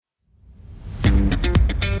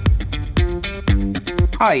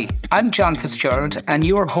Hi, I'm John Fitzgerald and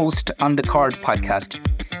your host on the Cord podcast.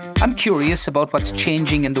 I'm curious about what's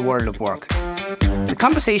changing in the world of work. The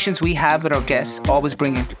conversations we have with our guests always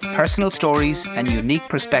bring in personal stories and unique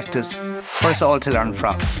perspectives for us all to learn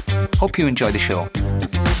from. Hope you enjoy the show.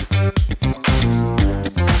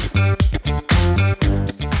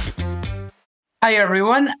 Hi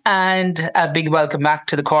everyone, and a big welcome back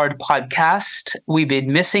to the Cord podcast. We've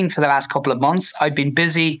been missing for the last couple of months. I've been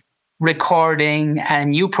busy recording a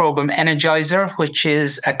new program, Energizer, which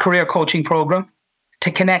is a career coaching program to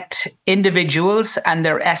connect individuals and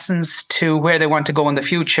their essence to where they want to go in the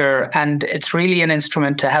future. And it's really an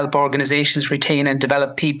instrument to help organizations retain and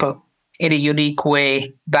develop people in a unique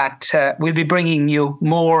way that we'll be bringing you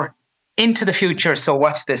more into the future. So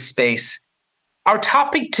watch this space. Our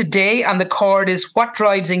topic today on the Cord is what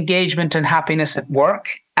drives engagement and happiness at work.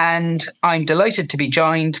 And I'm delighted to be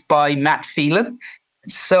joined by Matt Phelan.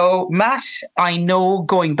 So Matt, I know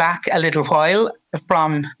going back a little while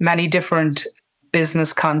from many different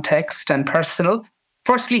business contexts and personal.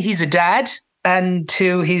 Firstly, he's a dad, and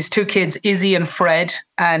to his two kids, Izzy and Fred.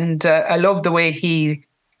 And I love the way he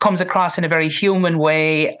comes across in a very human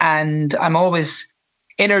way. And I'm always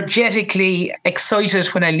energetically excited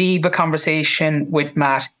when I leave a conversation with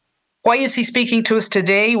Matt. Why is he speaking to us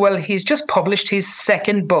today? Well, he's just published his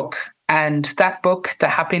second book. And that book, The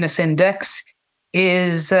Happiness Index,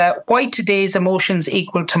 is why today's emotions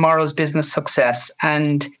equal tomorrow's business success.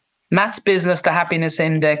 And Matt's business, The Happiness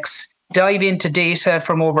Index, dive into data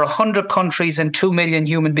from over 100 countries and 2 million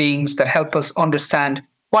human beings that help us understand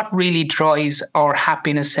what really drives our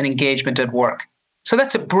happiness and engagement at work. So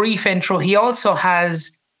that's a brief intro. He also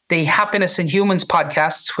has the Happiness in Humans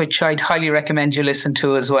podcast, which I'd highly recommend you listen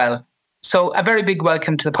to as well. So a very big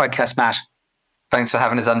welcome to the podcast, Matt. Thanks for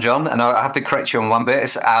having us on, John. And I have to correct you on one bit.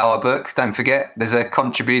 It's our book. Don't forget, there's a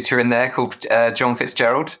contributor in there called John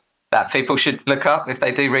Fitzgerald that people should look up if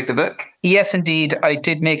they do read the book. Yes, indeed. I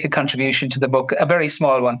did make a contribution to the book, a very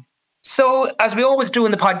small one. So, as we always do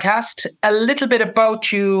in the podcast, a little bit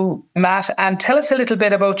about you, Matt, and tell us a little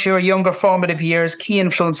bit about your younger formative years, key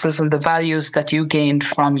influences and the values that you gained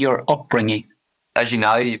from your upbringing. As you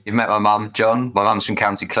know, you've met my mum, John. My mum's from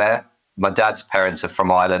County Clare. My dad's parents are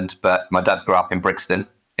from Ireland, but my dad grew up in Brixton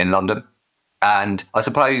in London. And I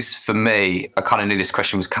suppose for me, I kind of knew this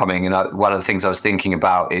question was coming. And one of the things I was thinking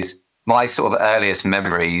about is my sort of earliest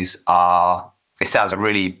memories are, it sounds a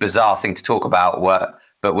really bizarre thing to talk about,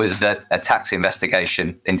 but was a tax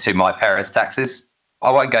investigation into my parents' taxes.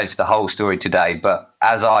 I won't go into the whole story today, but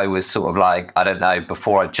as I was sort of like, I don't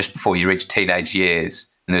know, just before you reach teenage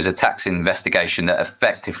years, and there was a tax investigation that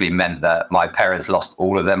effectively meant that my parents lost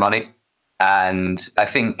all of their money. And I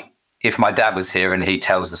think if my dad was here and he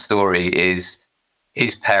tells the story, is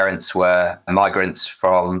his parents were migrants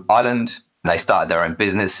from Ireland. They started their own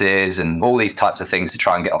businesses and all these types of things to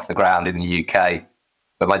try and get off the ground in the UK.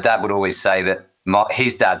 But my dad would always say that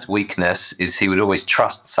his dad's weakness is he would always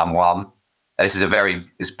trust someone. This is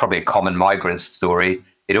it's probably a common migrant story.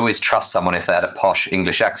 He'd always trust someone if they had a posh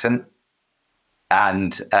English accent.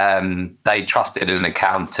 And they trusted an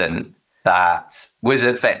accountant that was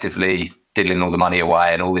effectively diddling all the money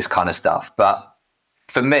away and all this kind of stuff. But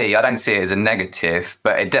for me, I don't see it as a negative,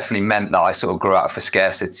 but it definitely meant that I sort of grew up with a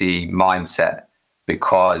scarcity mindset,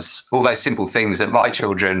 because all those simple things that my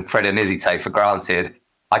children, Fred and Izzy, take for granted.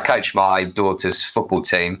 I coach my daughter's football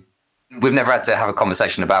team. We've never had to have a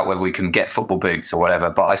conversation about whether we can get football boots or whatever,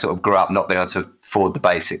 but I sort of grew up not being able to afford the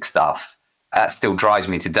basic stuff. That still drives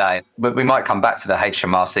me today. But we might come back to the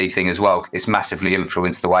HMRC thing as well. It's massively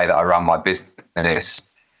influenced the way that I run my business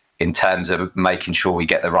in terms of making sure we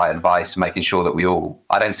get the right advice, making sure that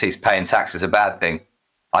I don't see paying tax as a bad thing.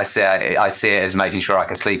 I see it as making sure I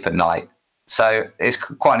can sleep at night. So it's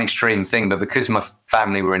quite an extreme thing, but because my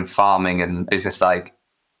family were in farming and business, like,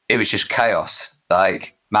 it was just chaos,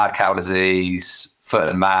 like mad cow disease, foot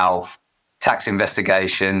and mouth, tax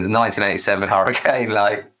investigations, 1987 hurricane.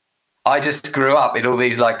 Like, I just grew up in all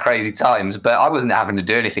these like crazy times, but I wasn't having to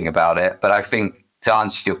do anything about it. But I think, to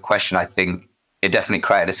answer your question, I think it definitely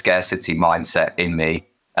created a scarcity mindset in me.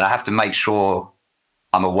 And I have to make sure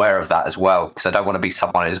I'm aware of that as well, because I don't want to be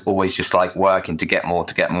someone who's always just like working to get more,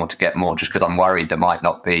 just because I'm worried there might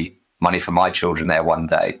not be money for my children there one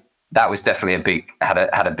day. That was definitely had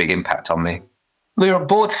a big impact on me. We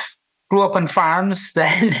grew up on farms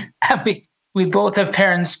then. we both have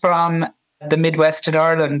parents from the Midwest in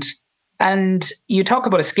Ireland. And you talk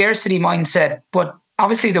about a scarcity mindset, but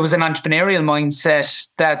obviously there was an entrepreneurial mindset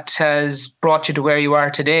that has brought you to where you are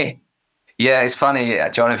today. Yeah, it's funny,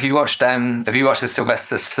 John. Have you watched the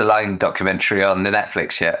Sylvester Stallone documentary on the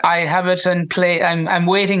Netflix yet? I have it in play. I'm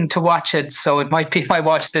waiting to watch it, so it might be my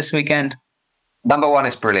watch this weekend. Number one,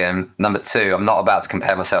 it's brilliant. Number two, I'm not about to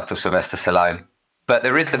compare myself to Sylvester Stallone, but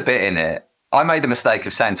there is a bit in it. I made the mistake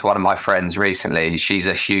of saying to one of my friends recently, she's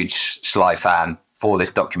a huge Sly fan for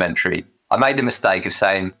this documentary. I made the mistake of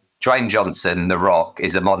saying Dwayne Johnson, The Rock,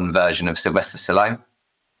 is the modern version of Sylvester Stallone.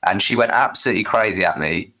 And she went absolutely crazy at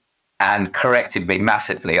me and corrected me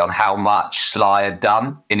massively on how much Sly had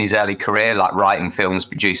done in his early career, like writing films,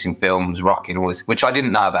 producing films, rocking all this, which I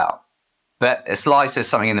didn't know about. But Sly says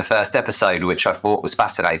something in the first episode, which I thought was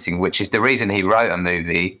fascinating, which is the reason he wrote a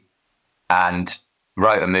movie and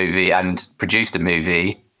produced a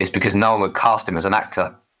movie is because no one would cast him as an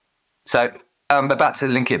actor. So, about to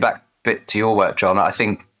link it back a bit to your work, John, I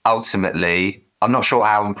think ultimately, I'm not sure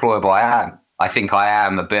how employable I am. I think I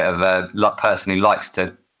am a bit of a person who likes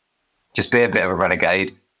to just be a bit of a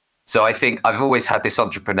renegade. So I think I've always had this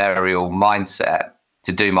entrepreneurial mindset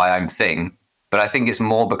to do my own thing. But I think it's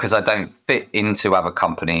more because I don't fit into other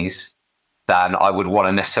companies than I would want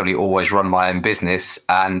to necessarily always run my own business.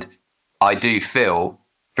 And I do feel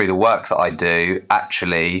through the work that I do,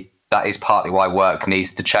 actually, that is partly why work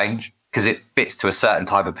needs to change because it fits to a certain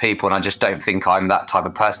type of people. And I just don't think I'm that type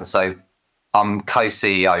of person. So I'm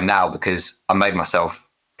co-CEO now because I made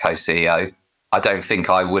myself co-CEO. I don't think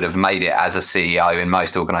I would have made it as a CEO in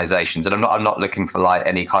most organizations. And I'm not looking for like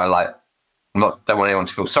any kind of like, don't want anyone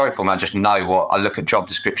to feel sorry for me. I just know I look at job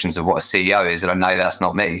descriptions of what a CEO is and I know that's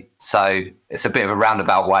not me. So it's a bit of a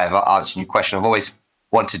roundabout way of answering your question. I've always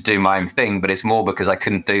wanted to do my own thing, but it's more because I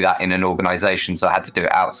couldn't do that in an organization. So I had to do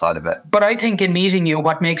it outside of it. But I think in meeting you,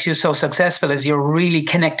 what makes you so successful is you're really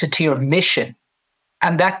connected to your mission.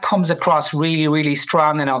 And that comes across really, really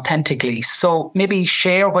strong and authentically. So maybe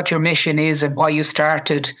share what your mission is and why you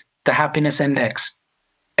started the Happiness Index.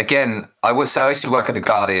 Again, I used to work at The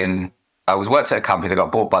Guardian. I worked at a company that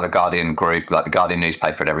got bought by the Guardian Group, like the Guardian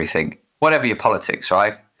newspaper and everything. Whatever your politics,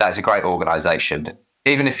 right? That's a great organisation.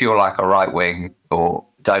 Even if you're like a right wing or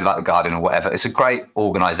don't like the Guardian or whatever, it's a great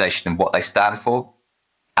organisation and what they stand for.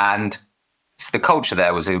 And the culture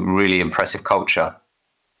there was a really impressive culture.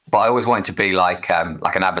 But I always wanted to be like an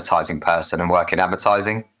advertising person and work in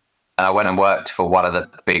advertising. And I went and worked for one of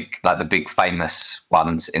the big famous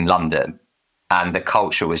ones in London. And the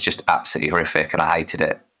culture was just absolutely horrific and I hated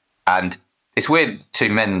it. And it's weird, two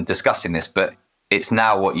men discussing this, but it's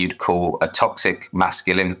now what you'd call a toxic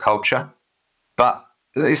masculine culture. But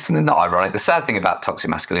it's not ironic. The sad thing about toxic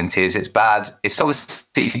masculinity is it's bad. It's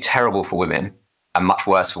obviously terrible for women and much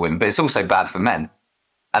worse for women, but it's also bad for men.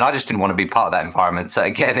 And I just didn't want to be part of that environment. So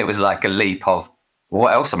again, it was like a leap of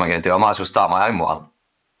what else am I going to do? I might as well start my own one.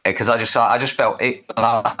 Because I just felt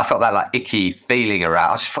that like icky feeling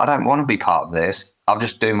around. I don't want to be part of this. I'm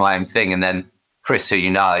just doing my own thing. And then Chris, who you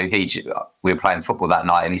know, we were playing football that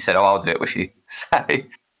night and he said, I'll do it with you. So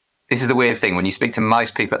this is the weird thing. When you speak to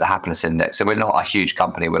most people at the Happiness Index, so we're not a huge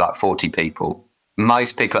company, we're like 40 people.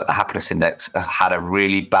 Most people at the Happiness Index have had a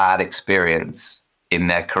really bad experience in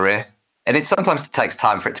their career. And sometimes it takes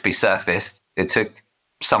time for it to be surfaced. It took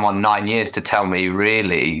someone 9 years to tell me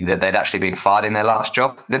really that they'd actually been fired in their last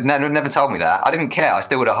job. They'd never told me that. I didn't care. I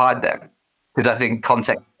still would have hired them because I think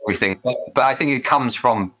context, everything. But I think it comes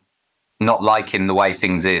from not liking the way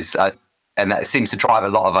things is. And that seems to drive a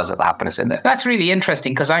lot of us at the Happiness Index. That's really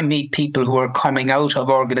interesting because I meet people who are coming out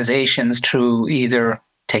of organizations through either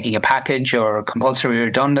taking a package or compulsory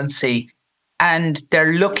redundancy. And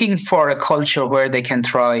they're looking for a culture where they can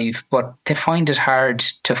thrive, but they find it hard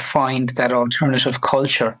to find that alternative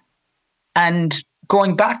culture. And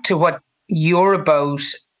going back to what you're about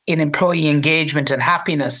in employee engagement and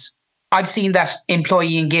happiness, I've seen that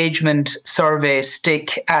employee engagement survey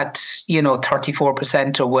stick at,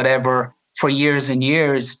 34% or whatever for years and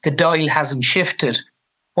years. The dial hasn't shifted.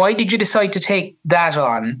 Why did you decide to take that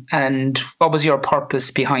on? And what was your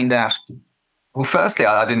purpose behind that? Well, firstly,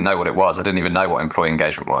 I didn't know what it was. I didn't even know what employee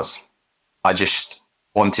engagement was. I just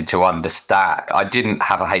wanted to understand. I didn't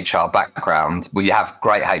have a HR background. We have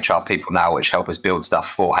great HR people now which help us build stuff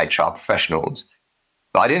for HR professionals.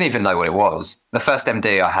 But I didn't even know what it was. The first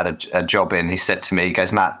MD I had a job in, he said to me, he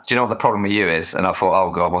goes, Matt, do you know what the problem with you is? And I thought, oh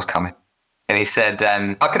God, what's coming? And he said,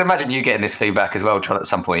 I could imagine you getting this feedback as well, John, at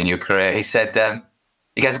some point in your career. He said,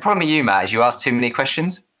 he goes, the problem with you, Matt, is you ask too many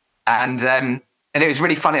questions. And it was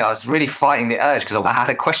really funny. I was really fighting the urge because I had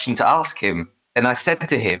a question to ask him. And I said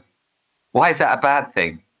to him, why is that a bad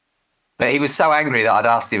thing? But he was so angry that I'd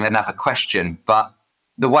asked him another question. But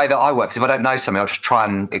the way that I work is if I don't know something, I'll just try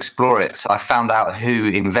and explore it. So I found out who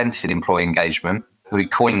invented employee engagement, who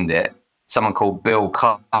coined it. someone called Bill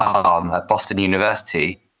Kahn at Boston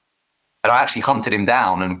University. And I actually hunted him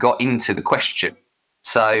down and got into the question.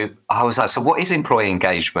 So I was like, so what is employee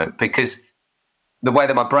engagement? Because the way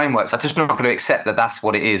that my brain works, I'm just not going to accept that that's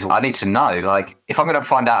what it is. I need to know, like, if I'm going to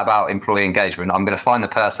find out about employee engagement, I'm going to find the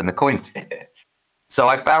person that coined it. So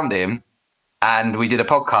I found him and we did a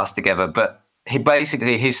podcast together. But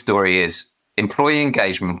his story is employee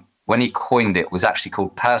engagement, when he coined it, was actually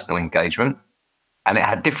called personal engagement. And it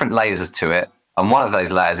had different layers to it. And one of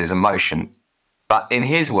those layers is emotions. But in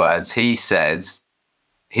his words, he says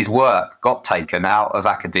his work got taken out of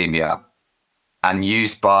academia and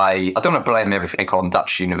used by, I don't want to blame everything on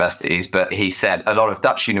Dutch universities, but he said a lot of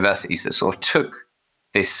Dutch universities that sort of took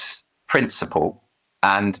this principle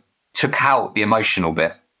and took out the emotional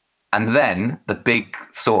bit. And then the big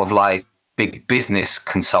sort of like big business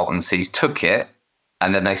consultancies took it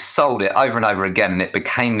and then they sold it over and over again. And it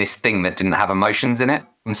became this thing that didn't have emotions in it.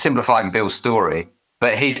 I'm simplifying Bill's story,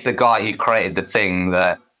 but he's the guy who created the thing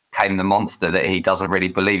that became the monster that he doesn't really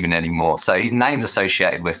believe in anymore. So his name's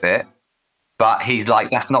associated with it, but he's like,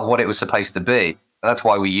 that's not what it was supposed to be. That's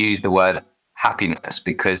why we use the word happiness,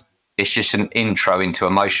 because it's just an intro into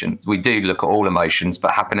emotions. We do look at all emotions,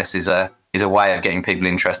 but happiness is a way of getting people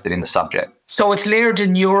interested in the subject. So it's layered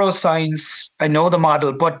in neuroscience. I know the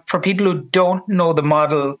model, but for people who don't know the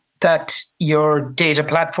model that your data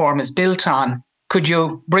platform is built on, could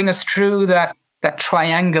you bring us through that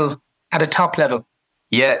triangle at a top level?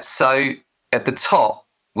 Yeah, so at the top,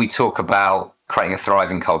 we talk about creating a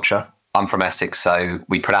thriving culture. I'm from Essex, so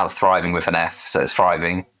we pronounce thriving with an F, so it's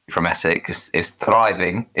thriving. From Essex, it's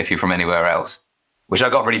thriving if you're from anywhere else, which I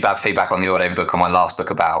got really bad feedback on the audio book on my last book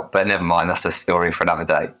about, but never mind, that's a story for another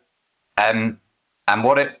day. And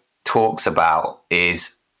what it talks about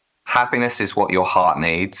is happiness is what your heart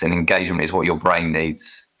needs and engagement is what your brain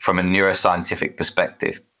needs from a neuroscientific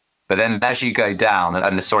perspective. But then as you go down,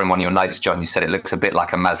 and the story in one of your notes, John, you said it looks a bit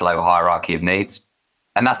like a Maslow hierarchy of needs.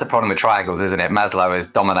 And that's the problem with triangles, isn't it? Maslow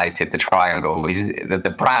has dominated the triangle.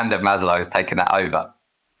 The brand of Maslow has taken that over.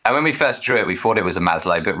 And when we first drew it, we thought it was a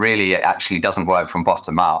Maslow, but really it actually doesn't work from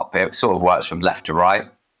bottom up. It sort of works from left to right,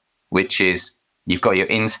 which is you've got your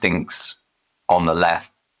instincts on the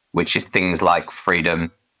left, which is things like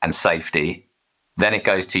freedom and safety. Then it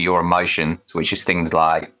goes to your emotions, which is things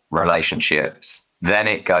like relationships. Then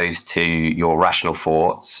it goes to your rational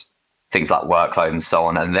thoughts, things like workload and so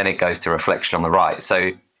on. And then it goes to reflection on the right.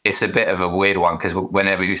 So it's a bit of a weird one because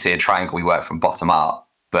whenever you see a triangle, we work from bottom up,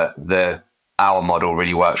 but our model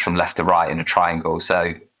really works from left to right in a triangle.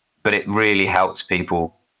 So, but it really helps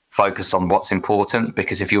people focus on what's important,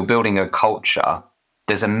 because if you're building a culture,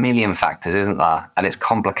 there's a million factors, isn't there? And it's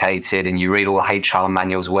complicated and you read all the HR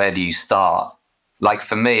manuals, where do you start? Like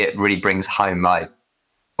for me, it really brings home, like,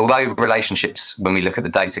 although relationships, when we look at the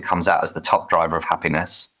data, comes out as the top driver of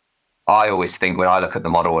happiness, I always think when I look at the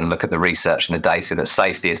model and look at the research and the data that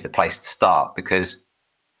safety is the place to start, because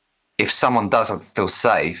if someone doesn't feel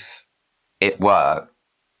safe at work,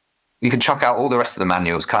 you can chuck out all the rest of the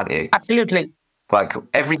manuals, can't you? Absolutely. Like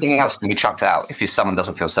everything else can be chucked out if someone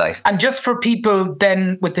doesn't feel safe. And just for people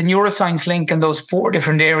then with the neuroscience link and those 4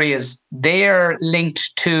 different areas, they're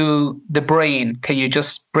linked to the brain. Can you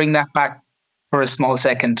just bring that back for a small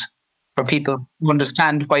second for people who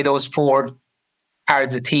understand why those 4 are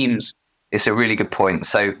the themes? It's a really good point.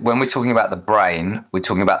 So when we're talking about the brain, we're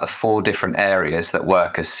talking about the 4 different areas that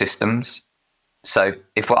work as systems. So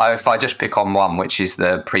if I just pick on one, which is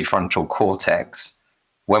the prefrontal cortex,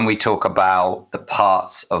 when we talk about the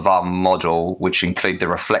parts of our model, which include the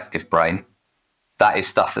reflective brain, that is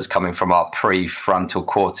stuff that's coming from our prefrontal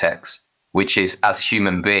cortex, which is, as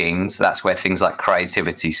human beings, that's where things like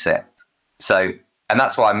creativity sit. So, and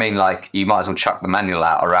that's why I mean, like, you might as well chuck the manual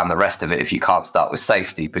out around the rest of it if you can't start with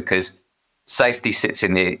safety, because safety sits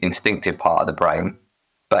in the instinctive part of the brain.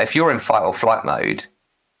 But if you're in fight or flight mode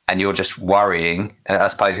and you're just worrying, and I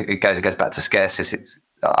suppose it goes back to scarcity.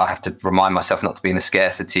 I have to remind myself not to be in a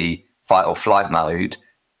scarcity fight or flight mode.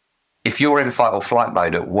 If you're in fight or flight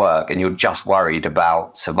mode at work and you're just worried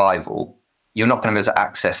about survival, you're not going to be able to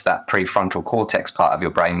access that prefrontal cortex part of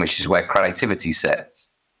your brain, which is where creativity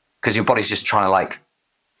sits, because your body's just trying to like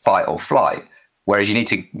fight or flight. Whereas you need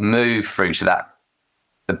to move through to that,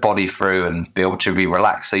 the body through, and be able to be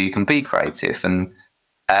relaxed so you can be creative. And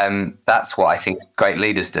that's what I think great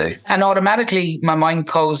leaders do. And automatically, my mind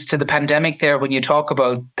goes to the pandemic there when you talk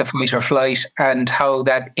about the fight or flight and how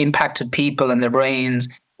that impacted people and their brains.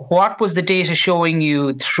 What was the data showing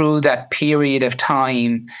you through that period of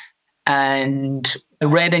time? And I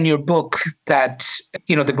read in your book that,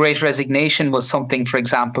 you know, the Great Resignation was something, for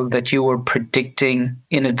example, that you were predicting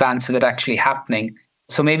in advance of it actually happening.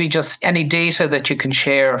 So maybe just any data that you can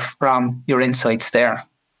share from your insights there.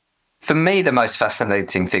 For me, the most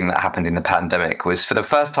fascinating thing that happened in the pandemic was, for the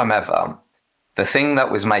first time ever, the thing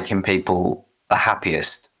that was making people the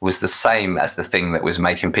happiest was the same as the thing that was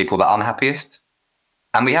making people the unhappiest.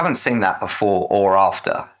 And we haven't seen that before or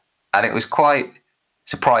after. And it was quite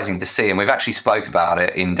surprising to see. And we've actually spoke about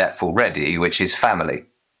it in depth already, which is family.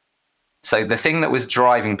 So the thing that was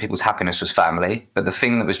driving people's happiness was family, but the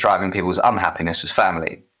thing that was driving people's unhappiness was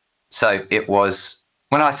family. So it was,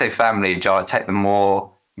 when I say family, Joe, I take the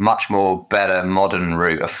much more better modern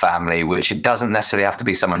route of family, which it doesn't necessarily have to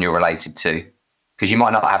be someone you're related to, because you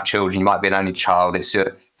might not have children, you might be an only child.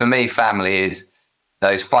 For me, family is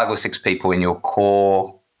those 5 or 6 people in your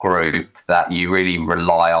core group that you really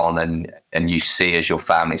rely on and you see as your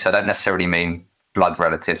family. So I don't necessarily mean blood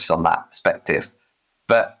relatives on that perspective,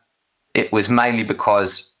 but it was mainly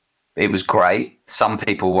because it was great. Some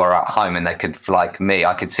people were at home and they could, like me,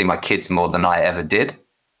 I could see my kids more than I ever did.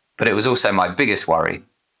 But it was also my biggest worry,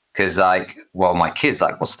 because my kids,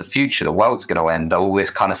 what's the future? The world's going to end, all this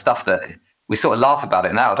kind of stuff that we sort of laugh about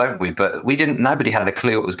it now, don't we? But nobody had a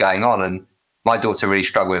clue what was going on. And my daughter really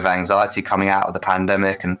struggled with anxiety coming out of the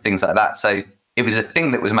pandemic and things like that. So it was a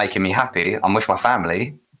thing that was making me happy. I'm with my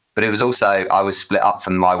family, but it was also, I was split up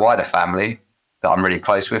from my wider family that I'm really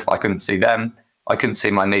close with. I couldn't see them. I couldn't see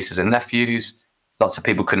my nieces and nephews. Lots of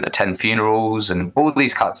people couldn't attend funerals and all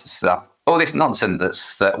these kinds of stuff. All this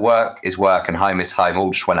nonsense that work is work and home is home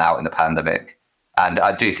all just went out in the pandemic. And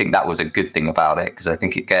I do think that was a good thing about it, because I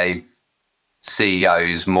think it gave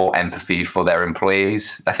CEOs more empathy for their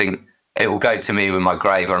employees. I think it will go to me with my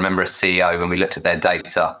grave. I remember a CEO, when we looked at their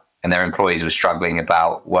data and their employees were struggling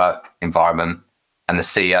about work environment, and the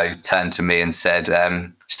CEO turned to me and said,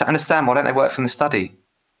 just to understand, why don't they work from the study?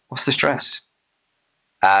 What's the stress?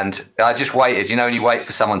 And I just waited, when you wait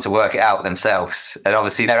for someone to work it out themselves. And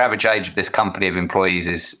obviously their average age of this company of employees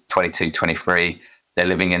is 22, 23. They're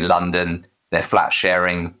living in London. They're flat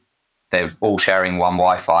sharing. They're all sharing one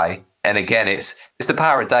Wi-Fi. And again, it's the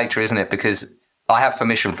power of data, isn't it? Because I have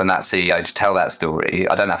permission from that CEO to tell that story.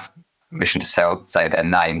 I don't have permission to say their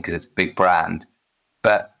name because it's a big brand.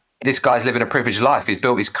 But this guy's living a privileged life. He's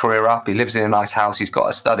built his career up. He lives in a nice house. He's got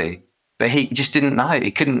a study. But he just didn't know.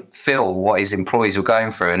 He couldn't feel what his employees were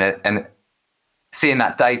going through. And seeing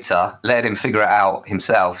that data let him figure it out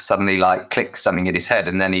himself, suddenly clicked something in his head.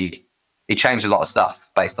 And then he changed a lot of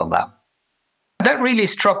stuff based on that. That really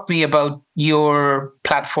struck me about your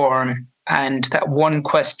platform, and that one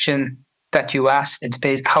question that you asked, it's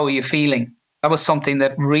based, how are you feeling? That was something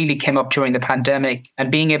that really came up during the pandemic,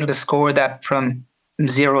 and being able to score that from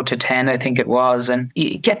 0 to 10, I think it was. And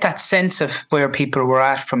you get that sense of where people were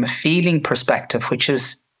at from a feeling perspective, which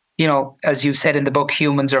is, as you said in the book,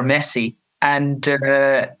 humans are messy. And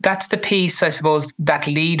that's the piece, I suppose, that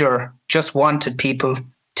leader just wanted people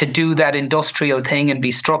to do that industrial thing and be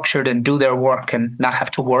structured and do their work and not have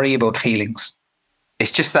to worry about feelings. It's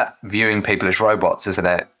just that viewing people as robots, isn't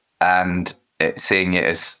it? And seeing it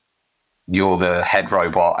as you're the head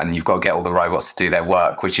robot and you've got to get all the robots to do their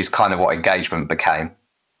work, which is kind of what engagement became.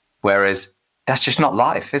 Whereas that's just not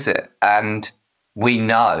life, is it? And we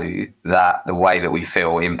know that the way that we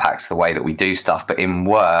feel impacts the way that we do stuff. But in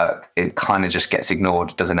work, it kind of just gets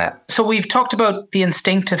ignored, doesn't it? So we've talked about the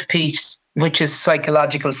instinctive piece, which is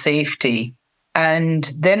psychological safety.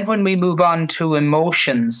 And then when we move on to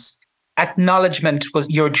emotions, acknowledgement was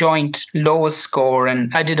your joint lowest score.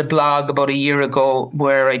 And I did a blog about a year ago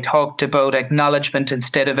where I talked about acknowledgement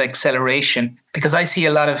instead of acceleration, because I see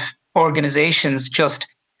a lot of organizations just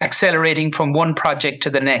accelerating from one project to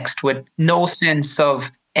the next with no sense of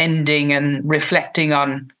ending and reflecting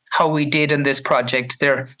on how we did in this project.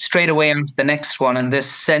 They're straight away on to the next one. And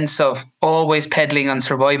this sense of always pedaling on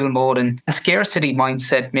survival mode and a scarcity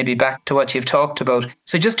mindset, maybe back to what you've talked about.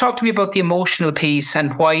 So just talk to me about the emotional piece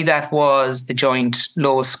and why that was the joint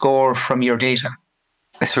lowest score from your data.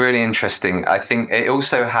 It's really interesting. I think it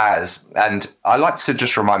also has, and I like to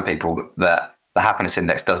just remind people that the happiness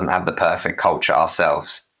index doesn't have the perfect culture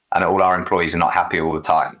ourselves, and all our employees are not happy all the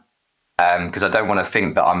time. Because I don't want to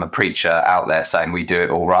think that I'm a preacher out there saying we do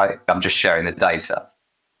it all right. I'm just sharing the data.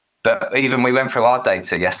 But even we went through our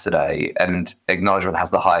data yesterday, and acknowledgement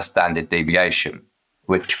has the highest standard deviation,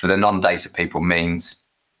 which for the non-data people means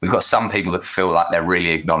we've got some people that feel like they're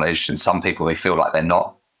really acknowledged and some people they feel like they're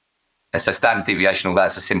not. And so standard deviation, although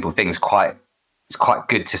it's a simple thing, it's quite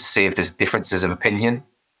good to see if there's differences of opinion.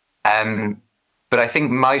 But I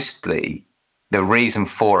think mostly the reason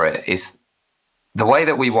for it is the way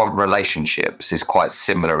that we want relationships is quite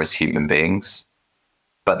similar as human beings,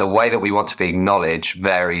 but the way that we want to be acknowledged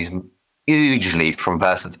varies hugely from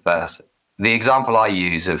person to person. the example I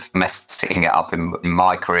use of messing it up in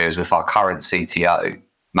my career is with our current CTO,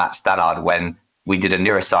 Matt Stannard, when we did a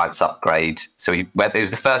neuroscience upgrade. So it was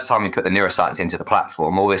the first time we put the neuroscience into the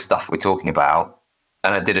platform, all this stuff we're talking about.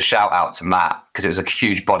 And I did a shout out to Matt because it was a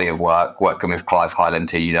huge body of work, working with Clive Hyland,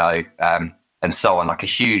 who you know, and so on, like a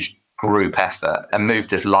huge group effort, and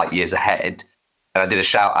moved us light years ahead. And I did a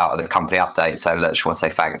shout out of the company update. So I just want to say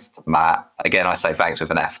thanks to Matt. Again, I say thanks with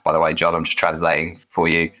an F, by the way, John. I'm just translating for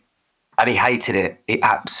you. And he hated it. He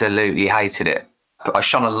absolutely hated it. But I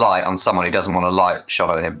shone a light on someone who doesn't want a light shone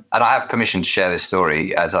on him. And I have permission to share this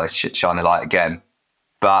story as I shine the light again.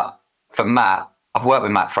 But for Matt, I've worked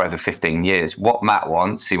with Matt for over 15 years. What Matt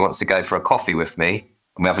wants, he wants to go for a coffee with me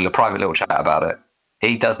and we have a private little chat about it.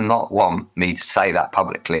 He does not want me to say that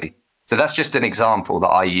publicly. So that's just an example that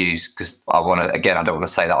I use because I don't want to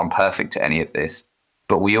say that I'm perfect at any of this,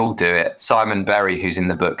 but we all do it. Simon Berry, who's in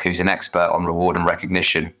the book, who's an expert on reward and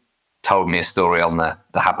recognition, told me a story on the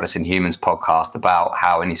Happiness in Humans podcast about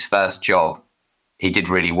how in his first job, he did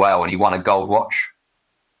really well and he won a gold watch.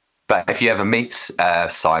 But if you ever meet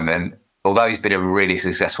Simon, although he's been a really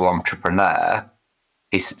successful entrepreneur,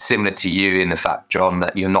 he's similar to you in the fact, John,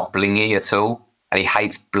 that you're not blingy at all, and he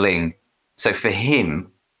hates bling. So for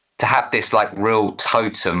him to have this like real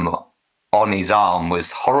totem on his arm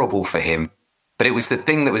was horrible for him, but it was the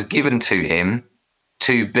thing that was given to him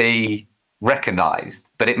to be recognized,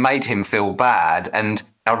 but it made him feel bad. And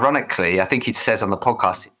ironically, I think he says on the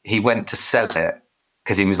podcast, he went to sell it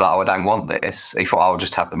because he was like, oh, I don't want this. He thought, I'll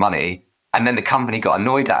just have the money. And then the company got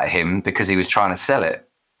annoyed at him because he was trying to sell it.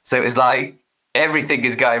 So it was like, everything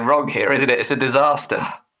is going wrong here, isn't it? It's a disaster.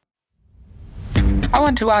 I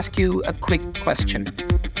want to ask you a quick question.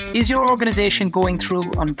 Is your organization going through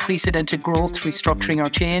unprecedented growth, restructuring, or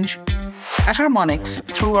change? At Harmonics,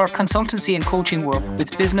 through our consultancy and coaching work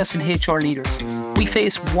with business and HR leaders, we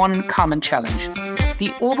face one common challenge: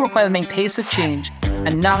 the overwhelming pace of change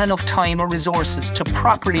and not enough time or resources to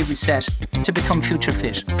properly reset to become future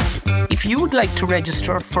fit. If you would like to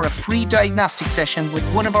register for a free diagnostic session with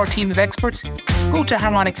one of our team of experts, go to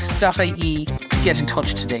harmonics.ie to get in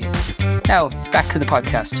touch today. Now, back to the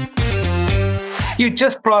podcast. You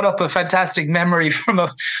just brought up a fantastic memory from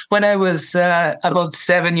when I was about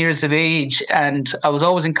 7 years of age, and I was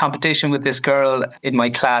always in competition with this girl in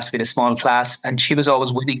my class. We had a small class, and she was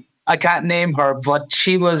always winning. I can't name her, but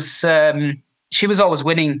she was always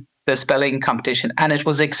winning the spelling competition, and it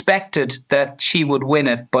was expected that she would win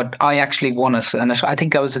it, but I actually won it, and I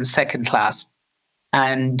think I was in second class,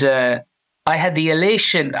 and I had the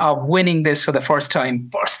elation of winning this for the first time,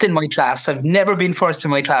 first in my class. I've never been first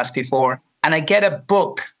in my class before. And I get a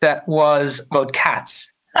book that was about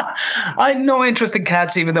cats. I had no interest in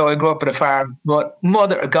cats, even though I grew up on a farm. But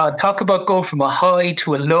mother of God, talk about going from a high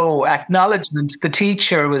to a low. Acknowledgement, the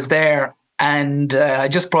teacher was there. And I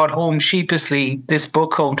just brought home sheepishly this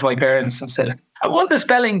book home to my parents and said, I won the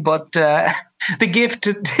spelling, but the gift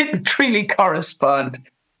didn't really correspond.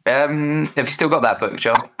 Have you still got that book,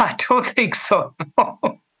 John? I don't think so.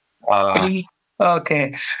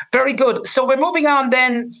 Okay, very good. So we're moving on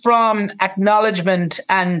then from acknowledgement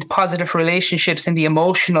and positive relationships in the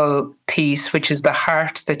emotional piece, which is the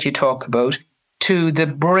heart that you talk about, to the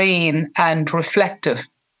brain and reflective.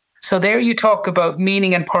 So there you talk about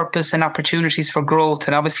meaning and purpose and opportunities for growth.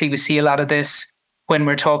 And obviously we see a lot of this when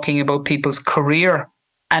we're talking about people's career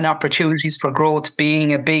and opportunities for growth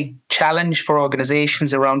being a big challenge for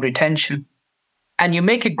organizations around retention. And you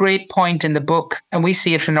make a great point in the book, and we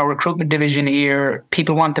see it in our recruitment division here.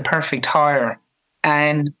 People want the perfect hire.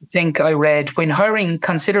 And I think I read, when hiring,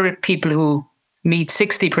 consider people who meet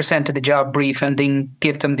 60% of the job brief and then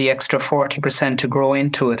give them the extra 40% to grow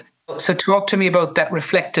into it. So talk to me about that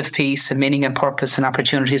reflective piece and meaning and purpose and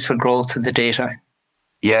opportunities for growth in the data.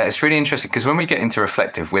 Yeah, it's really interesting because when we get into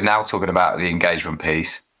reflective, we're now talking about the engagement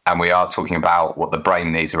piece, and we are talking about what the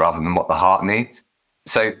brain needs rather than what the heart needs.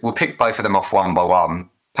 So we'll pick both of them off one by one.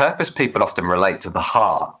 Purpose, people often relate to the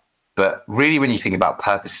heart, but really when you think about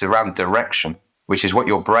purpose, it's around direction, which is what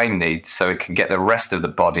your brain needs so it can get the rest of the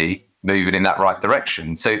body moving in that right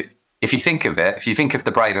direction. So if you think of it, if you think of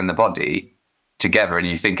the brain and the body together and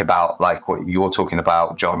you think about like what you're talking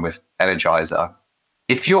about, John, with Energizer,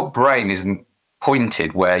 if your brain isn't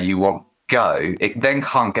pointed where you want to go, it then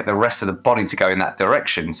can't get the rest of the body to go in that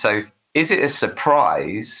direction. So is it a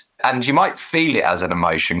surprise? And you might feel it as an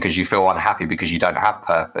emotion because you feel unhappy because you don't have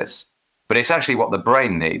purpose, but it's actually what the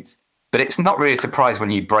brain needs. But it's not really a surprise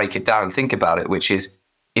when you break it down and think about it, which is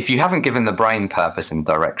if you haven't given the brain purpose and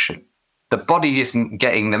direction, the body isn't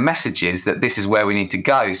getting the messages that this is where we need to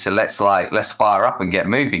go. So let's fire up and get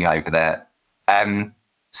moving over there.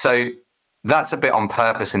 So that's a bit on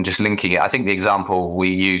purpose and just linking it. I think the example we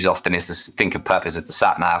use often is to think of purpose as the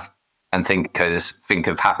sat nav and think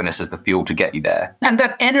of happiness as the fuel to get you there. And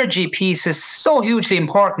that energy piece is so hugely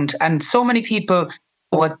important. And so many people,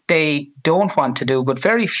 what they don't want to do, but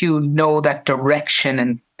very few know that direction.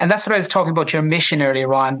 And that's what I was talking about your mission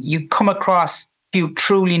earlier on. You come across, you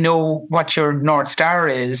truly know what your North Star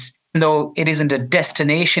is, though it isn't a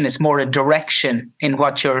destination, it's more a direction in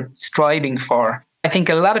what you're striving for. I think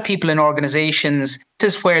a lot of people in organizations,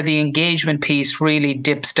 this is where the engagement piece really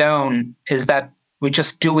dips down, is that we're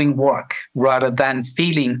just doing work rather than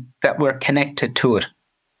feeling that we're connected to it.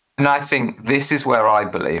 And I think this is where I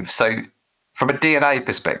believe. So from a DNA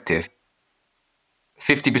perspective,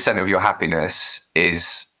 50% of your happiness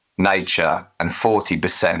is nature and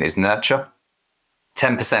 40% is nurture.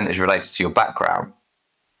 10% is related to your background.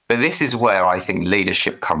 But this is where I think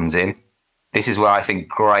leadership comes in. This is where I think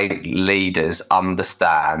great leaders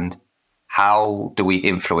understand how do we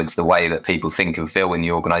influence the way that people think and feel in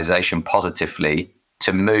the organization positively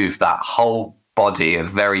to move that whole body of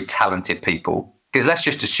very talented people. Because let's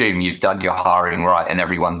just assume you've done your hiring right and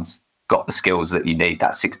everyone's got the skills that you need,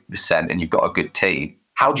 that 60%, and you've got a good team.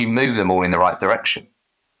 How do you move them all in the right direction?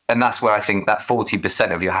 And that's where I think that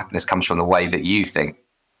 40% of your happiness comes from the way that you think.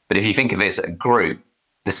 But if you think of it as a group,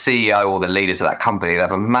 the CEO or the leaders of that company, they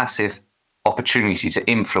have a massive opportunity to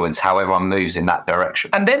influence how everyone moves in that direction.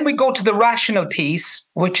 And then we go to the rational piece,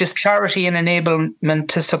 which is clarity and enablement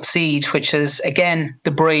to succeed, which is, again,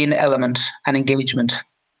 the brain element and engagement.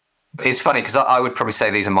 It's funny because I would probably say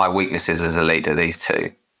these are my weaknesses as a leader, these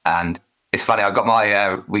two. And it's funny, I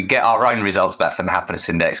got we get our own results back from the happiness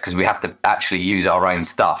index because we have to actually use our own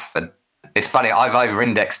stuff. And it's funny, I've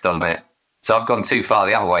over-indexed on it. So I've gone too far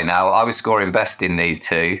the other way now. I was scoring best in these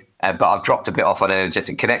two, but I've dropped a bit off on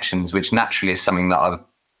energetic connections, which naturally is something that I've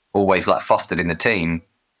always fostered in the team.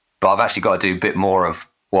 But I've actually got to do a bit more of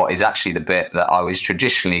what is actually the bit that I was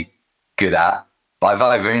traditionally good at. But I've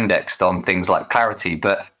over-indexed on things like clarity,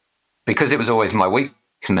 but because it was always my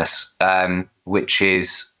weakness, which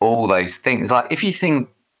is all those things. Like if you think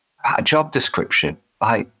a job description,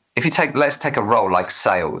 let's take a role like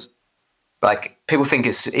sales. Like people think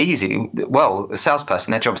it's easy. Well, a salesperson,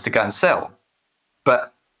 their job is to go and sell.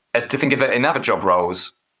 But to think of it in other job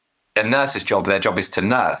roles, a nurse's job, their job is to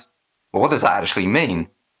nurse. Well, what does that actually mean?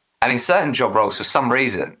 And in certain job roles, for some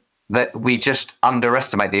reason, that we just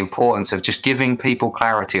underestimate the importance of just giving people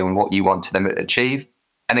clarity on what you want them to achieve.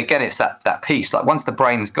 And again, it's that piece. Like once the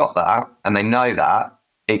brain's got that and they know that,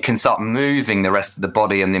 it can start moving the rest of the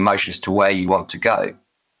body and the emotions to where you want to go.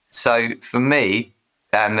 So for me,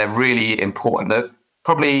 they're really important. They're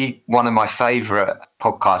probably one of my favorite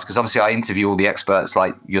podcasts because obviously I interview all the experts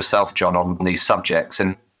like yourself, John, on these subjects.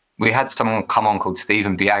 And we had someone come on called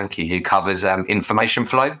Stephen Bianchi who covers information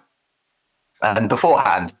flow. And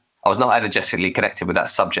beforehand, I was not energetically connected with that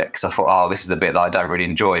subject because I thought, this is the bit that I don't really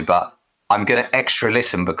enjoy, but I'm going to extra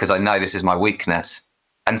listen because I know this is my weakness.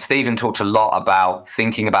 And Stephen talked a lot about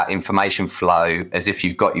thinking about information flow as if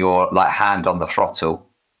you've got your hand on the throttle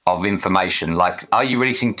of information. Like, are you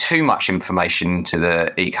releasing too much information to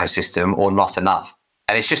the ecosystem or not enough?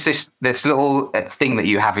 And it's just this little thing that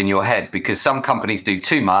you have in your head because some companies do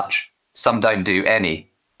too much, some don't do any.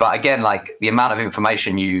 But again, the amount of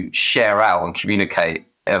information you share out and communicate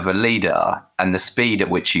of a leader and the speed at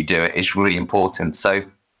which you do it is really important. So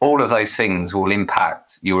all of those things will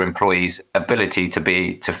impact your employees' ability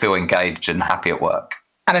to feel engaged and happy at work.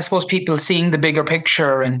 And I suppose people seeing the bigger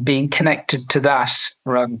picture and being connected to that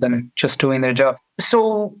rather than just doing their job.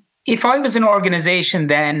 So if I was an organization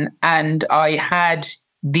then and I had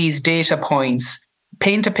these data points,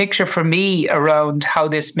 paint a picture for me around how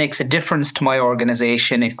this makes a difference to my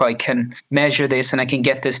organization if I can measure this and I can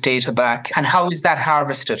get this data back. And how is that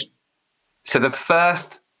harvested? So the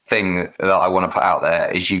first thing that I want to put out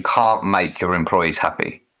there is you can't make your employees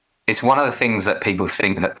happy. It's one of the things that people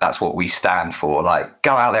think that that's what we stand for.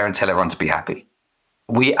 Go out there and tell everyone to be happy.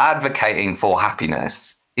 We advocating for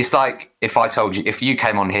happiness. It's like if I told you, if you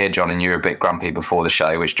came on here, John, and you were a bit grumpy before the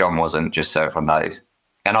show, which John wasn't, just so everyone knows,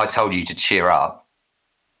 and I told you to cheer up,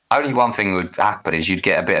 only one thing would happen is you'd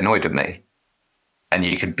get a bit annoyed with me. And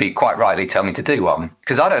you could be quite rightly tell me to do one.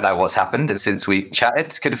 Because I don't know what's happened. And since we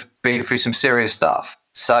chatted, could have been through some serious stuff.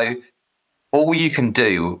 So all you can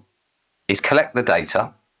do is collect the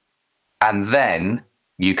data, and then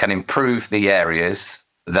you can improve the areas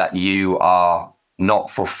that you are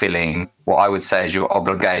not fulfilling what I would say is your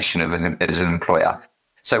obligation as an employer.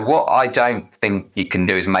 So what I don't think you can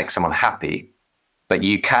do is make someone happy, but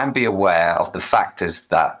you can be aware of the factors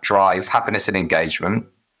that drive happiness and engagement,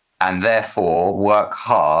 and therefore work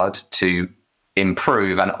hard to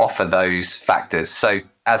improve and offer those factors. So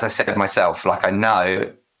as I said myself, like I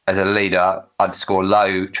know as a leader, I'd score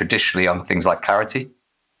low traditionally on things like clarity.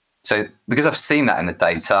 So because I've seen that in the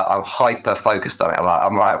data, I'm hyper focused on it.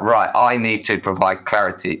 I'm like, right, I need to provide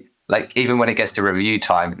clarity. Like even when it gets to review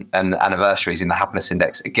time and anniversaries in the happiness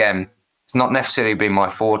index, again, it's not necessarily been my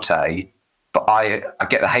forte, but I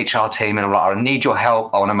get the HR team and I'm like, I need your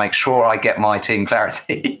help. I want to make sure I get my team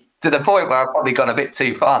clarity to the point where I've probably gone a bit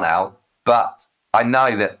too far now. But I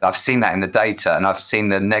know that I've seen that in the data and I've seen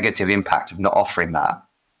the negative impact of not offering that.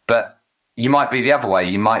 But you might be the other way.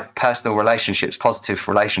 You might personal relationships, positive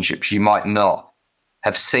relationships, you might not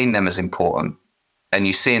have seen them as important. And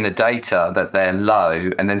you see in the data that they're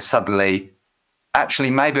low, and then suddenly, actually,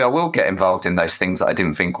 maybe I will get involved in those things that I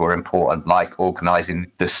didn't think were important, like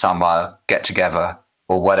organising the summer get together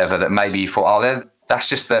or whatever that maybe you thought, oh, that's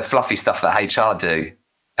just the fluffy stuff that HR do.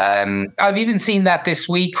 I've even seen that this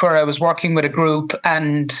week where I was working with a group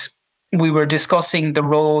and we were discussing the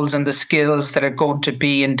roles and the skills that are going to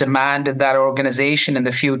be in demand in that organization in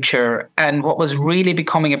the future. And what was really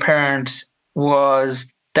becoming apparent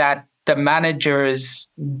was that the managers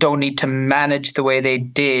don't need to manage the way they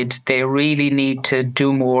did. They really need to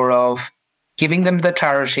do more of giving them the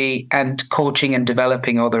clarity and coaching and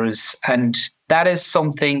developing others. And that is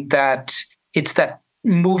something that it's that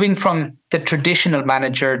moving from the traditional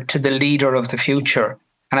manager to the leader of the future.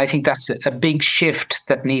 And I think that's a big shift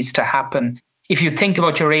that needs to happen. If you think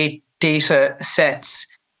about your 8 data sets,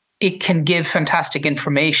 it can give fantastic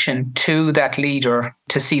information to that leader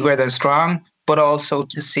to see where they're strong, but also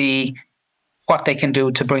to see what they can do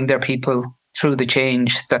to bring their people through the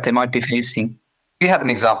change that they might be facing. We had an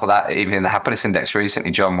example of that even in the happiness index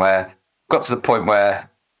recently, John, where we got to the point where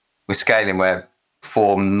we're scaling where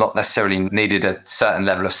Form not necessarily needed a certain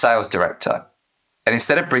level of sales director. And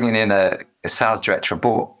instead of bringing in a sales director,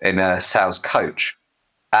 brought in a sales coach.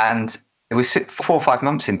 And it was 4 or 5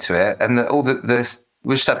 months into it, and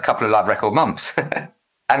we just had a couple of live record months.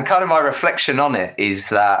 And kind of my reflection on it is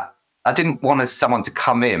that I didn't want someone to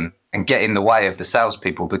come in and get in the way of the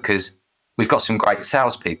salespeople because we've got some great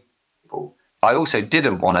salespeople. I also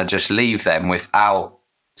didn't want to just leave them without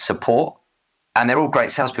support. And they're all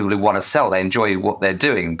great salespeople who want to sell. They enjoy what they're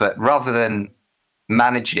doing. But rather than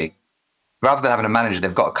having a manager,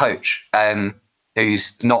 they've got a coach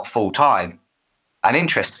who's not full-time. And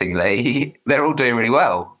interestingly, they're all doing really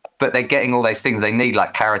well. But they're getting all those things they need,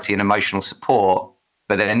 like clarity and emotional support,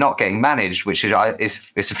 but they're not getting managed, which is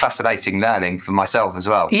it's a fascinating learning for myself as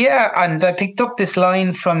well. Yeah, and I picked up this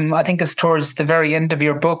line from, I think it's towards the very end of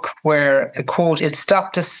your book, where a quote, it's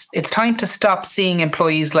time to stop seeing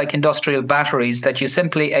employees like industrial batteries that you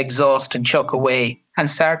simply exhaust and chuck away and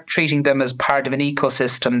start treating them as part of an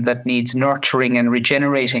ecosystem that needs nurturing and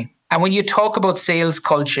regenerating. And when you talk about sales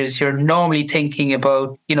cultures, you're normally thinking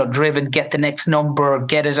about, driven, get the next number,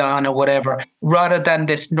 get it on or whatever, rather than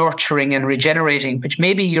this nurturing and regenerating, which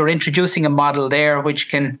maybe you're introducing a model there which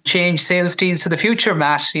can change sales teams for the future,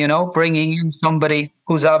 Matt, bringing in somebody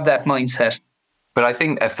who's of that mindset. But I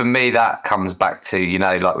think for me, that comes back to,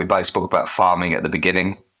 like we both spoke about farming at the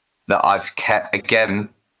beginning, that I've kept, again,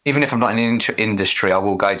 even if I'm not in an industry, I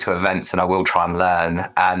will go to events and I will try and learn.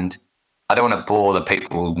 And I don't want to bore the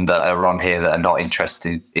people that are on here that are not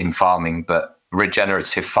interested in farming, but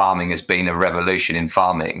regenerative farming has been a revolution in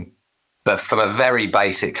farming. But from a very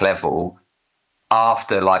basic level,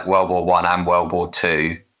 after like World War I and World War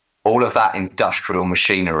II, all of that industrial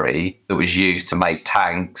machinery that was used to make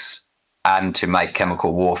tanks and to make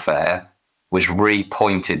chemical warfare was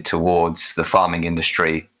repointed towards the farming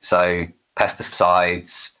industry. So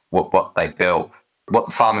pesticides, what they built. What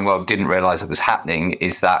the farming world didn't realize that was happening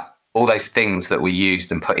is that all those things that were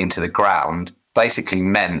used and put into the ground basically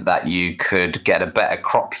meant that you could get a better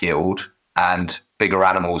crop yield and bigger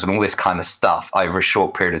animals and all this kind of stuff over a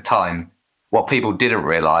short period of time. What people didn't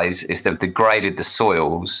realize is they've degraded the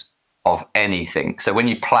soils of anything. So when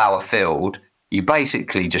you plow a field, you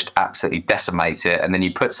basically just absolutely decimate it and then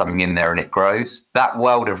you put something in there and it grows. That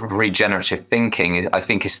world of regenerative thinking, I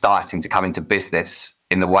think, is starting to come into business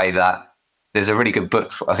in the way that there's a really good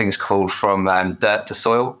book, I think it's called From Dirt to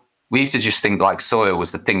Soil. We used to just think like soil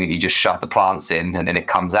was the thing that you just shove the plants in and then it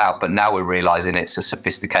comes out. But now we're realizing it's a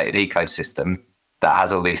sophisticated ecosystem that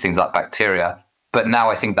has all these things like bacteria. But now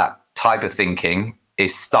I think that type of thinking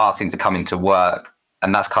is starting to come into work.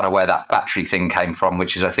 And that's kind of where that battery thing came from,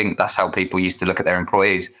 which is, I think that's how people used to look at their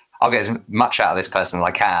employees. I'll get as much out of this person as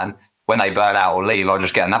I can. When they burn out or leave, I'll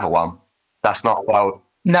just get another one. That's not well.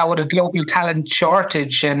 Now, with a global talent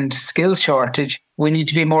shortage and skills shortage, we need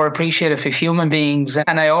to be more appreciative of human beings.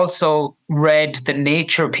 And I also read the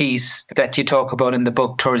nature piece that you talk about in the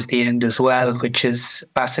book towards the end as well, which is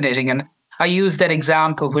fascinating. And I use that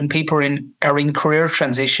example when people are in career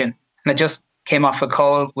transition. And I just came off a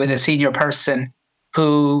call with a senior person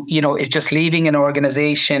who, is just leaving an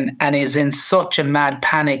organization and is in such a mad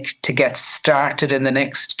panic to get started in the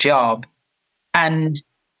next job. And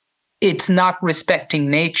it's not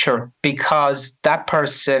respecting nature, because that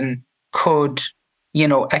person could,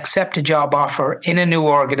 accept a job offer in a new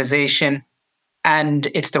organization and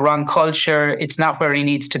it's the wrong culture. It's not where he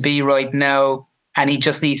needs to be right now. And he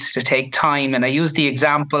just needs to take time. And I use the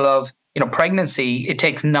example of, pregnancy. It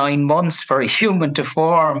takes 9 months for a human to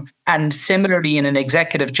form. And similarly, in an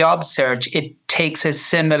executive job search, it takes a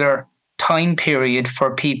similar time period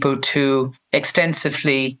for people to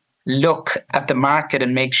extensively look at the market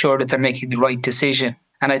and make sure that they're making the right decision.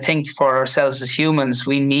 And I think for ourselves as humans,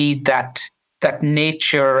 we need that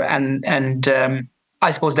nature and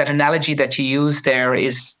I suppose that analogy that you use there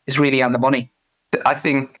is really on the money. I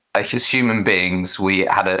think as human beings, we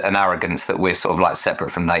had an arrogance that we're sort of like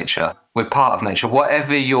separate from nature. We're part of nature.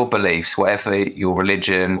 Whatever your beliefs, whatever your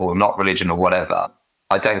religion or not religion or whatever,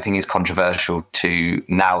 I don't think it's controversial to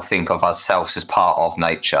now think of ourselves as part of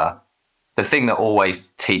nature. The thing that always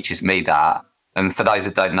teaches me that, and for those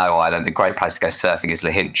that don't know Ireland, a great place to go surfing is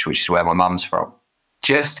Lahinch, which is where my mum's from.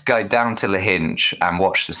 Just go down to Lahinch and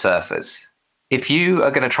watch the surfers. If you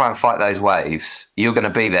are going to try and fight those waves, you're going to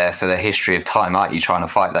be there for the history of time, aren't you, trying to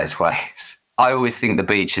fight those waves? I always think the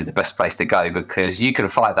beach is the best place to go, because you can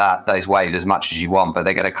fight those waves as much as you want, but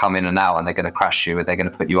they're going to come in and out and they're going to crash you and they're going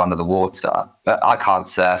to put you under the water. But I can't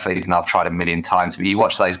surf, even though I've tried a million times. But you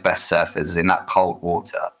watch those best surfers in that cold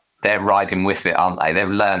water. They're riding with it, aren't they? They've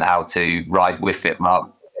learned how to ride with it rather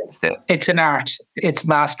than against it. It's an art. It's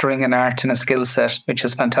mastering an art and a skill set, which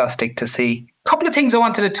is fantastic to see. A couple of things I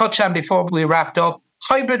wanted to touch on before we wrapped up.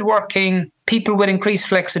 Hybrid working, people with increased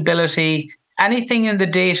flexibility, anything in the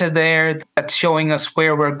data there that's showing us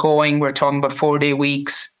where we're going. We're talking about 4-day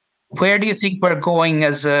weeks. Where do you think we're going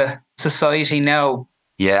as a society now?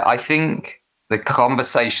 Yeah, I think the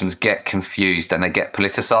conversations get confused and they get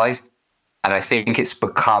politicized. And I think it's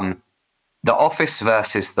become the office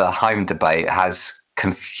versus the home debate has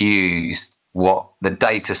confused what the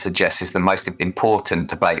data suggests is the most important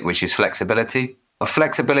debate, which is flexibility.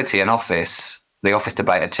 Flexibility and the office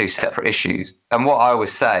debate are two separate issues. And what I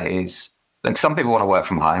always say is, like, some people want to work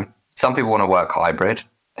from home. Some people want to work hybrid.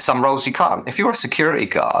 Some roles you can't. If you're a security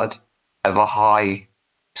guard of a high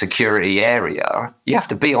security area, you have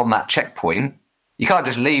to be on that checkpoint. You can't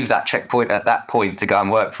just leave that checkpoint at that point to go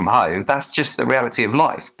and work from home. That's just the reality of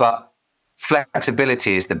life. But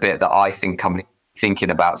flexibility is the bit that I think I'm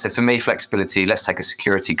thinking about. So for me, flexibility, let's take a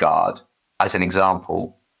security guard as an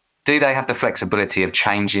example. Do they have the flexibility of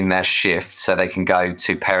changing their shift so they can go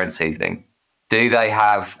to parents' evening? Do they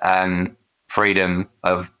have freedom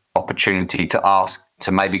of opportunity to ask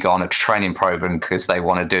to maybe go on a training program because they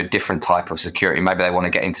want to do a different type of security? Maybe they want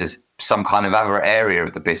to get into some kind of other area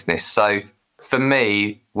of the business. So for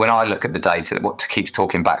me, when I look at the data, what keeps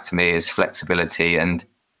talking back to me is flexibility. And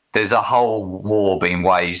there's a whole war being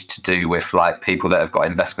waged to do with like people that have got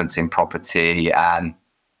investments in property and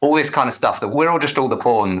all this kind of stuff, that we're all the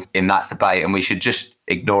pawns in that debate, and we should just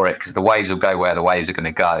ignore it because the waves will go where the waves are going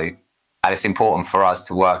to go. And it's important for us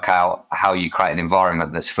to work out how you create an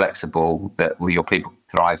environment that's flexible, that your people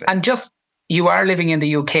thrive in. And just, you are living in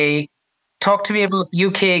the UK. Talk to me about the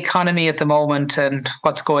UK economy at the moment and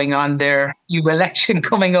what's going on there. You have election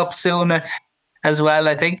coming up soon as well,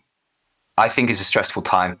 I think. I think it's a stressful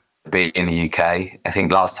time to be in the UK. I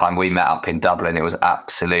think last time we met up in Dublin, it was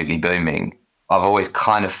absolutely booming. I've always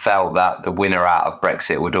kind of felt that the winner out of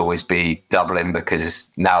Brexit would always be Dublin, because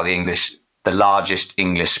it's now the largest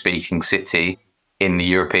English-speaking city in the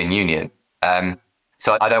European Union.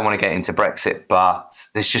 So I don't want to get into Brexit, but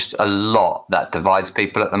there's just a lot that divides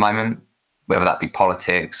people at the moment, whether that be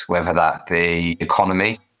politics, whether that be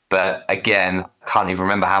economy. But again, I can't even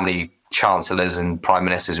remember how many chancellors and prime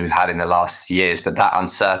ministers we've had in the last years, but that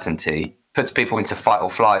uncertainty puts people into fight or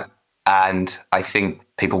flight. And I think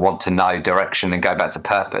people want to know direction and go back to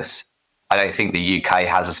purpose. I don't think the UK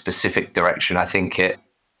has a specific direction. I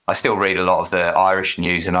still read a lot of the Irish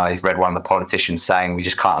news, and I read one of the politicians saying we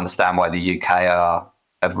just can't understand why the UK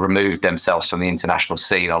have removed themselves from the international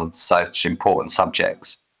scene on such important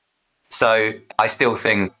subjects. So I still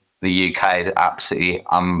think the UK is an absolutely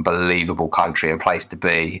unbelievable country and place to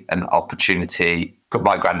be, an opportunity.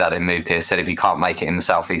 My granddad had moved here, said if you can't make it in the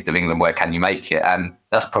southeast of England, where can you make it? And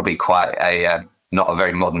that's probably quite not a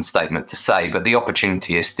very modern statement to say, but the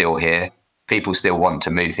opportunity is still here. people still want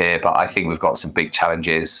to move here, but I think we've got some big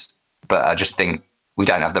challenges. But I just think we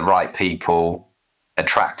don't have the right people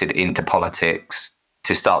attracted into politics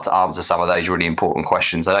to start to answer some of those really important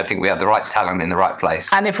questions. I don't think we have the right talent in the right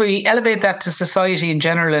place. And if we elevate that to society in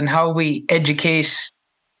general and how we educate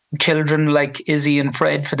children like Izzy and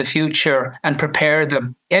Fred for the future and prepare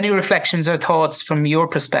them, any reflections or thoughts from your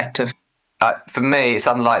perspective? For me, it's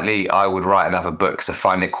unlikely I would write another book because I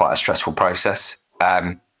find it quite a stressful process.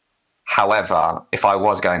 However, if I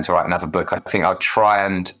was going to write another book, I think I'd try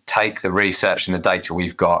and take the research and the data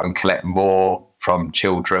we've got and collect more from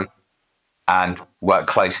children and work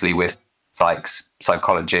closely with like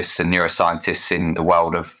psychologists and neuroscientists in the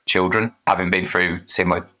world of children. Having been through, seeing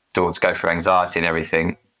my daughters go through anxiety and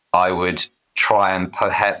everything, I would try and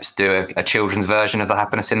perhaps do a children's version of the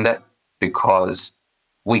happiness index, because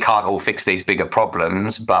we can't all fix these bigger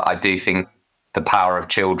problems, but I do think the power of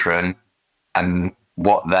children and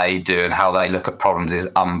what they do and how they look at problems is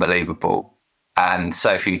unbelievable. And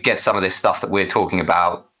so if you get some of this stuff that we're talking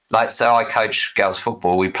about, like, so I coach girls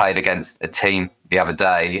football. We played against a team the other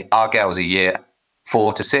day. Our girls are year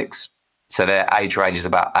 4 to 6. So their age range is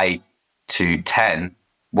about 8 to 10.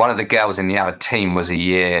 One of the girls in the other team was a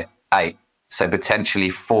year 8. So potentially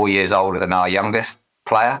 4 years older than our youngest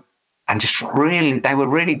player. And just really, they were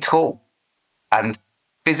really tall. And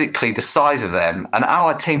physically the size of them. And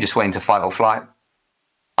our team just went into fight or flight.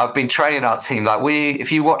 I've been training our team. Like,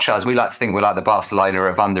 if you watch us, we like to think we're like the Barcelona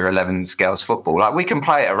of under 11s girls football. Like, we can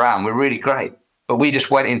play it around. We're really great. But we just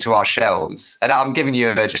went into our shells. And I'm giving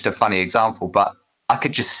you just a funny example, but I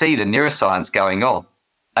could just see the neuroscience going on.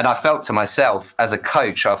 And I felt to myself, as a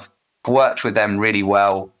coach, I've worked with them really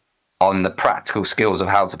well on the practical skills of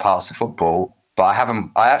how to pass a football, but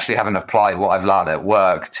I actually haven't applied what I've learned at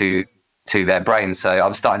work to their brains. So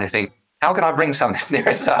I'm starting to think, how can I bring some of this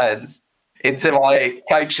neuroscience into my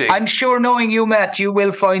coaching? I'm sure, knowing you, Matt, you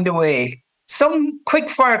will find a way. Some quick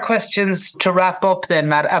fire questions to wrap up then,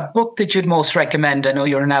 Matt. A book that you'd most recommend? I know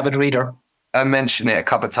you're an avid reader. I mentioned it a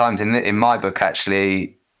couple of times in my book,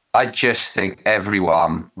 actually. I just think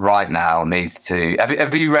everyone right now needs to...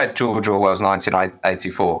 Have you read George Orwell's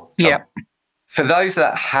 1984? Yeah. For those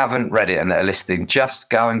that haven't read it and that are listening, just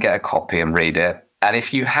go and get a copy and read it. And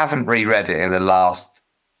if you haven't reread it in the last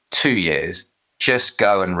 2 years, just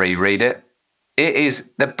go and reread it.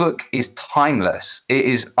 The book is timeless. It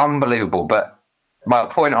is unbelievable. But my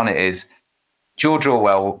point on it is, George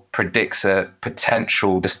Orwell predicts a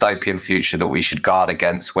potential dystopian future that we should guard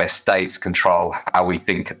against, where states control how we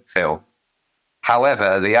think and feel.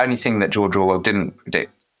 However, the only thing that George Orwell didn't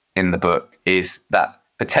predict in the book is that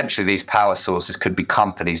potentially these power sources could be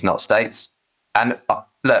companies, not states. And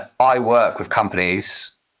look, I work with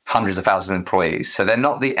companies, hundreds of thousands of employees, so they're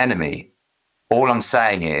not the enemy. All I'm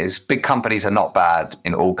saying is big companies are not bad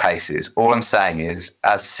in all cases. All I'm saying is,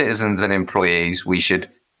 as citizens and employees, we should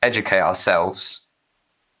educate ourselves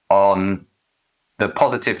on the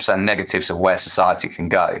positives and negatives of where society can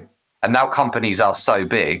go. And now companies are so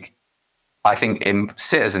big, I think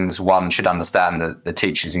citizens, one, should understand the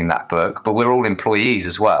teachings in that book, but we're all employees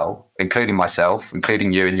as well, including myself,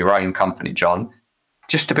 including you in your own company, John,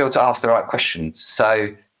 just to be able to ask the right questions.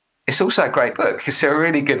 So it's also a great book. It's a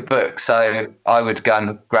really good book. So I would go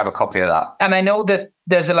and grab a copy of that. And I know that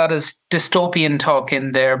there's a lot of dystopian talk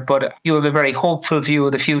in there, but you have a very hopeful view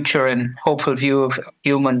of the future and hopeful view of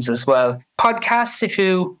humans as well. Podcasts, if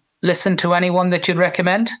you listen to anyone that you'd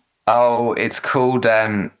recommend? Oh, it's called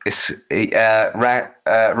Owl.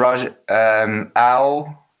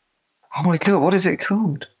 Oh my God, what is it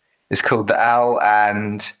called? It's called The Owl,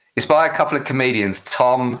 and it's by a couple of comedians.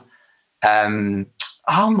 Tom,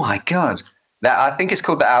 oh my God, I think it's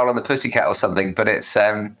called The Owl and the Pussycat or something. But it's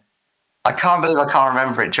I can't believe I can't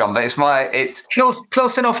remember it, John. But it's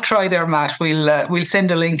close enough. Try there, Matt. We'll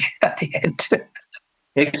send a link at the end.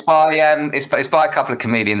 It's by a couple of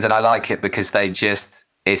comedians, and I like it because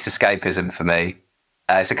it's escapism for me.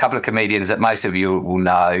 It's a couple of comedians that most of you will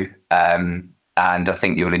know, and I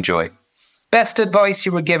think you'll enjoy. Best advice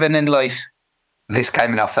you were given in life? This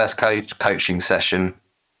came in our first coaching session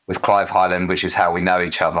with Clive Hyland, which is how we know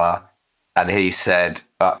each other. And he said,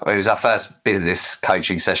 it was our first business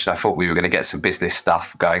coaching session. I thought we were going to get some business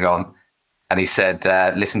stuff going on. And he said,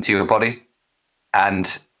 listen to your body.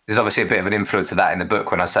 And there's obviously a bit of an influence of that in the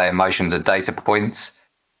book when I say emotions are data points.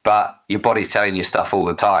 But your body's telling you stuff all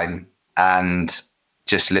the time, and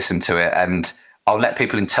just listen to it. And I'll let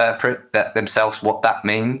people interpret that themselves, what that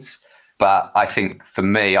means. But I think for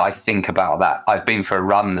me, I think about that. I've been for a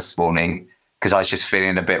run this morning because I was just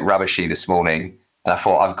feeling a bit rubbishy this morning. And I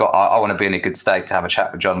thought, I want to be in a good state to have a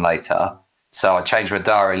chat with John later. So I changed my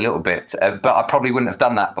diary a little bit, but I probably wouldn't have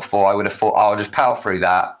done that before. I would have thought, I'll just power through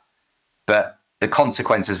that. But the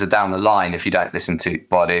consequences are down the line if you don't listen to your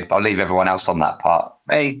body. I'll leave everyone else on that part.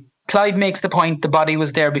 Hey, Clive makes the point the body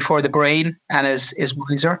was there before the brain and is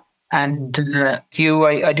wiser. And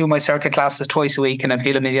I do my circuit classes twice a week and I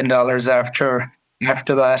feel $1 million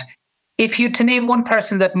after that. If you to name one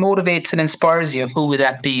person that motivates and inspires you, who would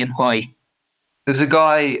that be and why? There's a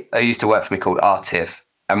guy who used to work for me called Artif.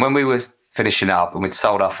 And when we were finishing up and we'd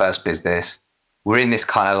sold our first business, we're in this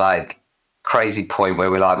kind of like crazy point where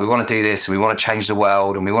we're like, we want to do this and we want to change the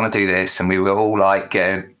world and we want to do this. And we were all like,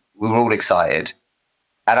 we were all excited.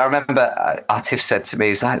 And I remember Artif said to me,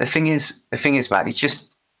 he's like, the thing is, man, you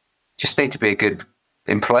just need to be a good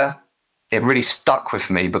employer. It really stuck with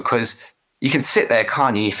me because you can sit there,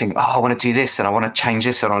 can't you? You think, I want to do this and I want to change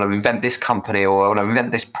this and I want to invent this company or I want to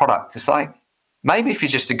invent this product. It's like, maybe if you're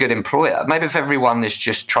just a good employer, maybe if everyone is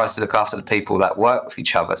just tries to look after the people that work with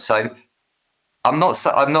each other. So I'm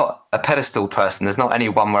not a pedestal person. There's not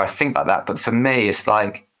anyone where I think like that. But for me, it's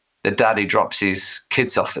like the dad who drops his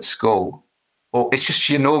kids off at school, or it's just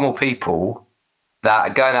your normal people that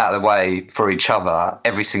are going out of the way for each other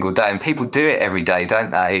every single day. And people do it every day, don't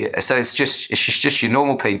they? So it's just your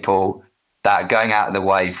normal people that are going out of the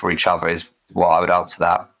way for each other is what I would answer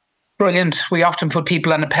that. Brilliant. We often put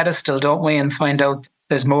people on a pedestal, don't we, and find out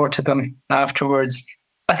there's more to them afterwards.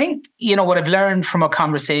 I think, what I've learned from a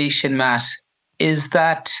conversation, Matt, is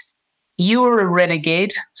that you're a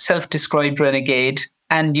renegade, self-described renegade,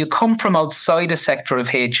 and you come from outside a sector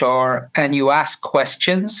of HR and you ask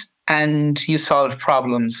questions and you solve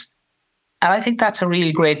problems. And I think that's a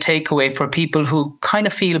really great takeaway for people who kind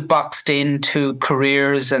of feel boxed into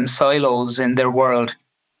careers and silos in their world.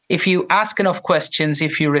 If you ask enough questions,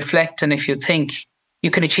 if you reflect and if you think,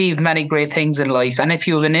 you can achieve many great things in life. And if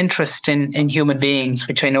you have an interest in human beings,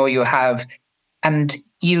 which I know you have, and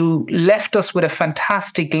you left us with a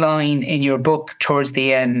fantastic line in your book towards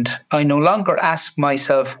the end, I no longer ask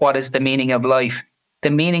myself, what is the meaning of life?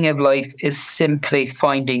 The meaning of life is simply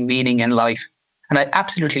finding meaning in life. And I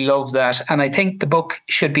absolutely love that. And I think the book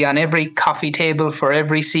should be on every coffee table for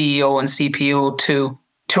every CEO and CPO to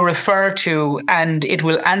refer to, and it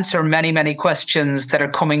will answer many, many questions that are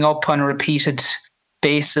coming up on a repeated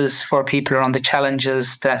basis for people around the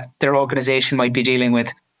challenges that their organization might be dealing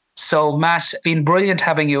with. So, Matt, been brilliant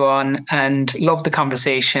having you on and love the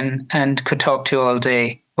conversation and could talk to you all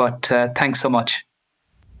day. But thanks so much.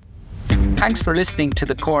 Thanks for listening to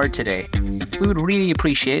The Chord today. We would really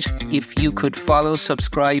appreciate if you could follow,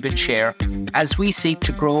 subscribe and share as we seek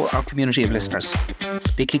to grow our community of listeners.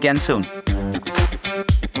 Speak again soon.